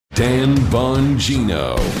Dan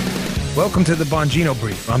Bongino. Welcome to the Bongino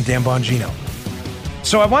Brief. I'm Dan Bongino.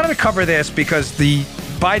 So I wanted to cover this because the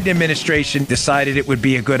Biden administration decided it would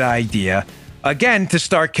be a good idea, again, to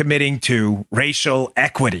start committing to racial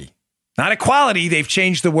equity. Not equality. They've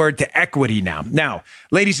changed the word to equity now. Now,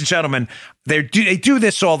 ladies and gentlemen, they do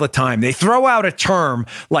this all the time. They throw out a term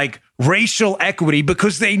like racial equity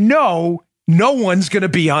because they know no one's going to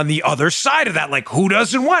be on the other side of that. Like, who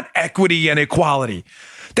doesn't want equity and equality?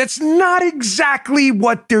 That's not exactly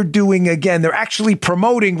what they're doing. Again, they're actually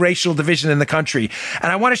promoting racial division in the country. And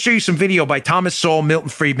I want to show you some video by Thomas Sowell, Milton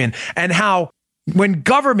Friedman, and how when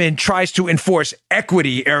government tries to enforce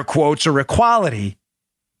equity, air quotes, or equality,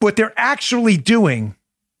 what they're actually doing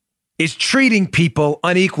is treating people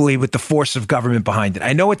unequally with the force of government behind it.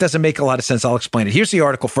 I know it doesn't make a lot of sense. I'll explain it. Here's the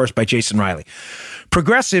article first by Jason Riley.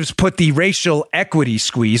 Progressives put the racial equity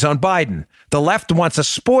squeeze on Biden. The left wants a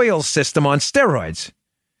spoils system on steroids.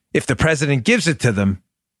 If the president gives it to them,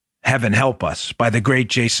 heaven help us, by the great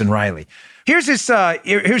Jason Riley. Here's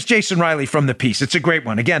Jason Riley from the piece. It's a great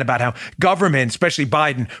one, again, about how government, especially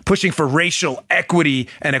Biden, pushing for racial equity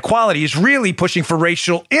and equality is really pushing for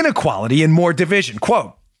racial inequality and more division.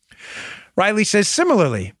 Quote, Riley says,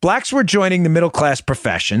 similarly, blacks were joining the middle-class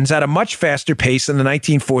professions at a much faster pace in the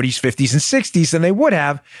 1940s, 50s, and 60s than they would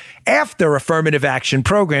have after affirmative action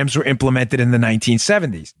programs were implemented in the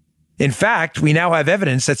 1970s. In fact, we now have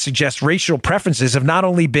evidence that suggests racial preferences have not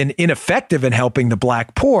only been ineffective in helping the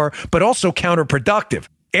black poor, but also counterproductive.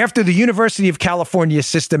 After the University of California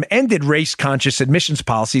system ended race-conscious admissions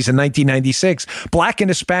policies in 1996, black and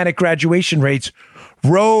Hispanic graduation rates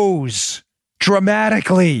rose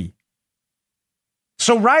dramatically.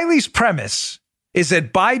 So Riley's premise is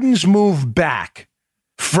that Biden's move back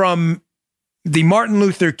from the Martin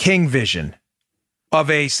Luther King vision of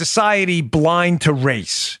a society blind to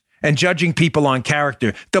race and judging people on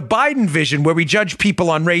character, the Biden vision where we judge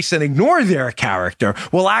people on race and ignore their character,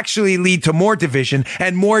 will actually lead to more division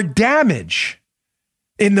and more damage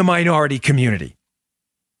in the minority community.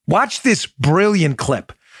 Watch this brilliant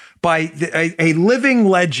clip by a living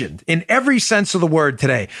legend in every sense of the word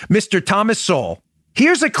today, Mr. Thomas Sowell.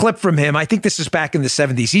 Here's a clip from him. I think this is back in the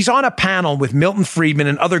 70s. He's on a panel with Milton Friedman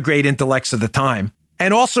and other great intellects of the time,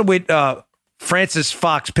 and also with Francis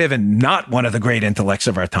Fox Piven, not one of the great intellects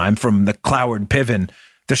of our time, from the Cloward-Piven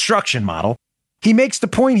destruction model. He makes the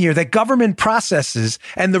point here that government processes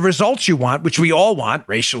and the results you want, which we all want,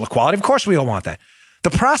 racial equality, of course we all want that.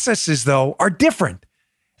 The processes, though, are different,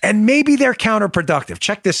 and maybe they're counterproductive.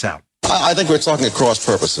 Check this out. I think we're talking across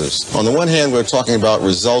purposes. On the one hand, we're talking about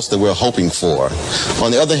results that we're hoping for.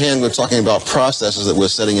 On the other hand, we're talking about processes that we're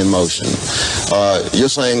setting in motion. You're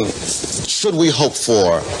saying, should we hope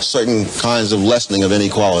for certain kinds of lessening of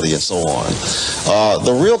inequality and so on?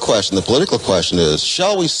 The real question, the political question is,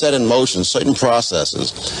 shall we set in motion certain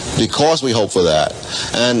processes because we hope for that?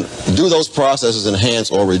 And do those processes enhance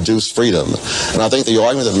or reduce freedom? And I think the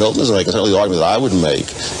argument that Milton is making, certainly the argument that I would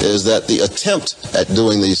make, is that the attempt at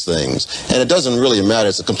doing these things, and it doesn't really matter.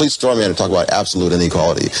 It's a complete straw man to talk about absolute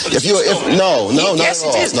inequality. Yes, it is. No.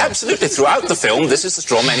 Absolutely. Throughout the film, this is the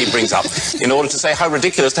straw man he brings up in order to say how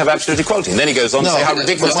ridiculous to have absolute equality. And then he goes on to say how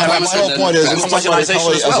ridiculous to have absolute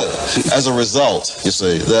homogenization as well. As a result, you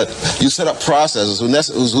see, that you set up processes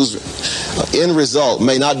whose end result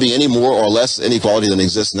may not be any more or less inequality than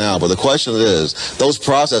exists now. But the question is, those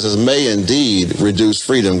processes may indeed reduce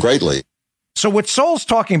freedom greatly. So what Sowell's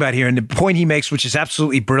talking about here, and the point he makes, which is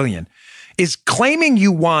absolutely brilliant, is claiming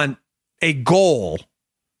you want a goal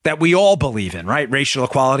that we all believe in, right? Racial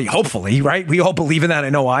equality, hopefully, right? We all believe in that. I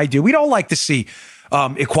know I do. We don't like to see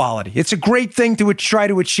equality. It's a great thing to try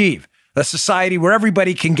to achieve, a society where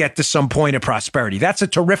everybody can get to some point of prosperity. That's a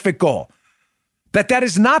terrific goal. That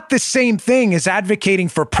is not the same thing as advocating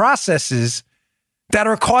for processes that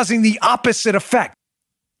are causing the opposite effect.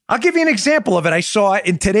 I'll give you an example of it. I saw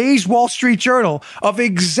in today's Wall Street Journal of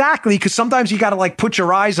exactly, because sometimes you got to put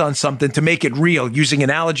your eyes on something to make it real using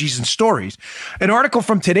analogies and stories. An article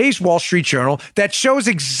from today's Wall Street Journal that shows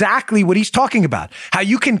exactly what he's talking about. How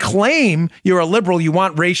you can claim you're a liberal, you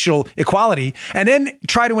want racial equality, and then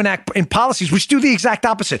try to enact in policies which do the exact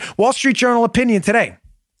opposite. Wall Street Journal opinion today.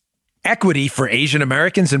 Equity for Asian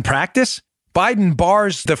Americans in practice. Biden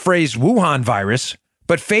bars the phrase Wuhan virus,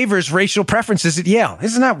 but favors racial preferences at Yale.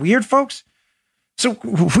 Isn't that weird, folks? So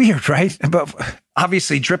weird, right? But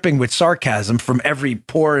obviously dripping with sarcasm from every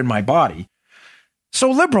pore in my body.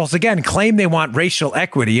 So liberals, again, claim they want racial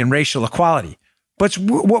equity and racial equality. But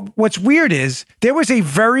what's weird is there was a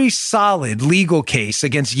very solid legal case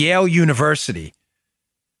against Yale University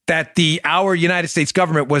that our United States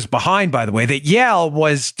government was behind, by the way, that Yale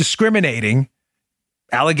was discriminating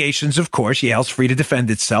allegations, of course. Yale's free to defend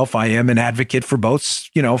itself. I am an advocate for both,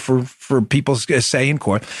 for people's say in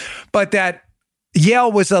court. But that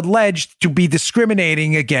Yale was alleged to be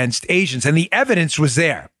discriminating against Asians. And the evidence was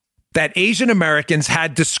there that Asian Americans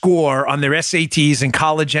had to score on their SATs and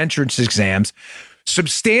college entrance exams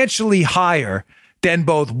substantially higher than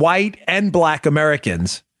both white and black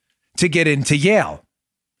Americans to get into Yale,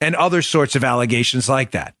 and other sorts of allegations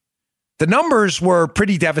like that. The numbers were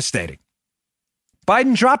pretty devastating.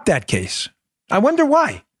 Biden dropped that case. I wonder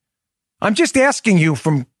why. I'm just asking you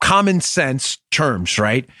from common sense terms,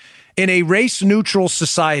 right? In a race-neutral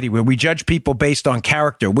society where we judge people based on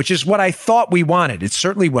character, which is what I thought we wanted. It's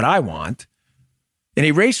certainly what I want. In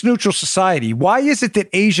a race-neutral society, why is it that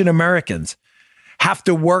Asian Americans have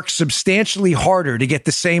to work substantially harder to get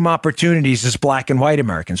the same opportunities as black and white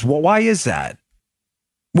Americans? Well, why is that?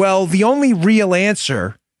 Well, the only real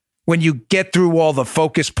answer when you get through all the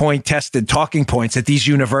focus point tested talking points that these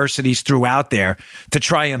universities threw out there to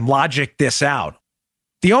try and logic this out,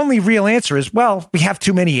 the only real answer is, well, we have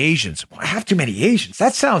too many Asians. Well, I have too many Asians.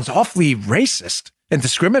 That sounds awfully racist and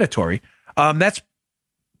discriminatory. That's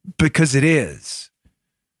because it is.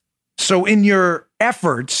 So in your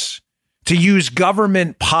efforts to use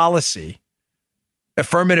government policy,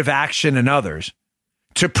 affirmative action, and others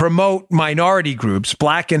to promote minority groups,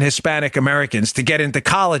 black and Hispanic Americans, to get into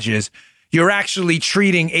colleges, you're actually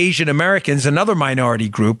treating Asian Americans, another minority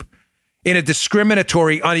group, in a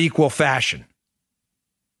discriminatory, unequal fashion.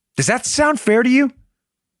 Does that sound fair to you?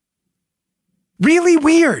 Really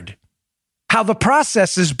weird how the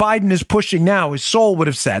processes Biden is pushing now, as Sol would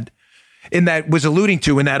have said, was alluding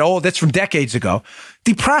to in that, that's from decades ago.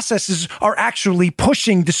 The processes are actually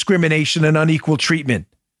pushing discrimination and unequal treatment.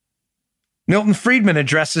 Milton Friedman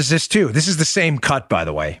addresses this too. This is the same cut, by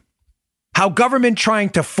the way. How government trying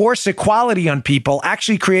to force equality on people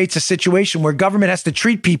actually creates a situation where government has to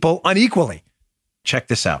treat people unequally. Check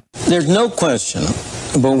this out. There's no question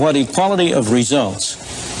about what equality of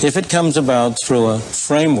results, if it comes about through a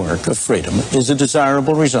framework of freedom, is a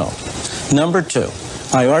desirable result. Number two,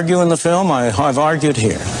 I argue in the film, I've argued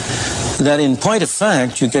here, that in point of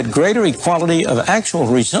fact, you get greater equality of actual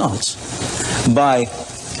results by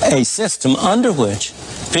a system under which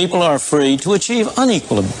people are free to achieve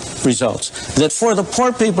unequal results. That for the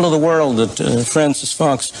poor people of the world that Francis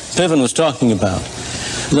Fox Piven was talking about,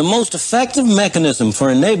 the most effective mechanism for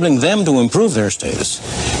enabling them to improve their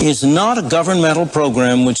status is not a governmental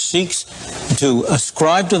program which seeks to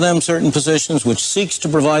ascribe to them certain positions, which seeks to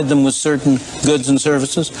provide them with certain goods and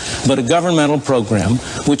services, but a governmental program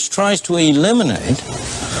which tries to eliminate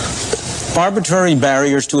arbitrary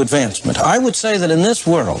barriers to advancement. I would say that in this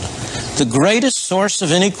world, the greatest source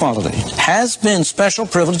of inequality has been special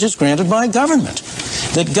privileges granted by government.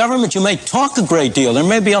 That government, you may talk a great deal, there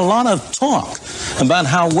may be a lot of talk about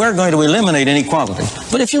how we're going to eliminate inequality.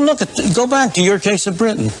 But if you go back to your case of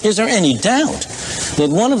Britain, is there any doubt that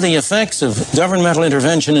one of the effects of governmental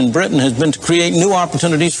intervention in Britain has been to create new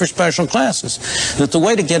opportunities for special classes? That the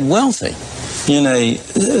way to get wealthy in a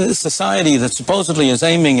society that supposedly is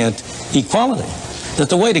aiming at equality, that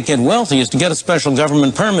the way to get wealthy is to get a special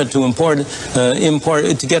government permit to import,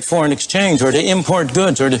 to get foreign exchange, or to import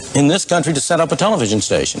goods, or in this country to set up a television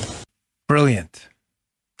station. Brilliant.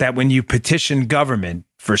 That when you petition government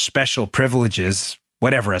for special privileges,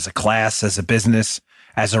 whatever, as a class, as a business,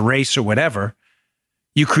 as a race, or whatever,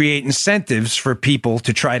 you create incentives for people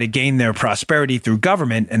to try to gain their prosperity through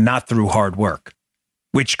government and not through hard work,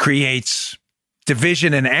 which creates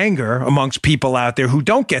division and anger amongst people out there who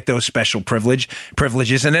don't get those special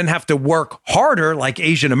privileges and then have to work harder, like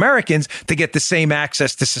Asian Americans, to get the same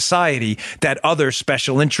access to society that other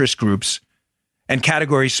special interest groups and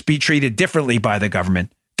categories be treated differently by the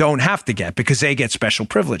government don't have to get because they get special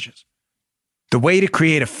privileges. The way to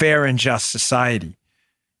create a fair and just society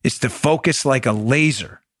is to focus like a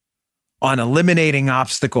laser on eliminating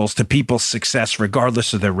obstacles to people's success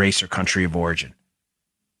regardless of their race or country of origin.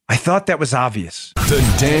 I thought that was obvious. The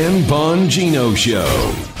Dan Bongino Show.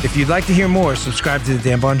 If you'd like to hear more, subscribe to The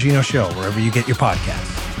Dan Bongino Show wherever you get your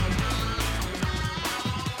podcasts.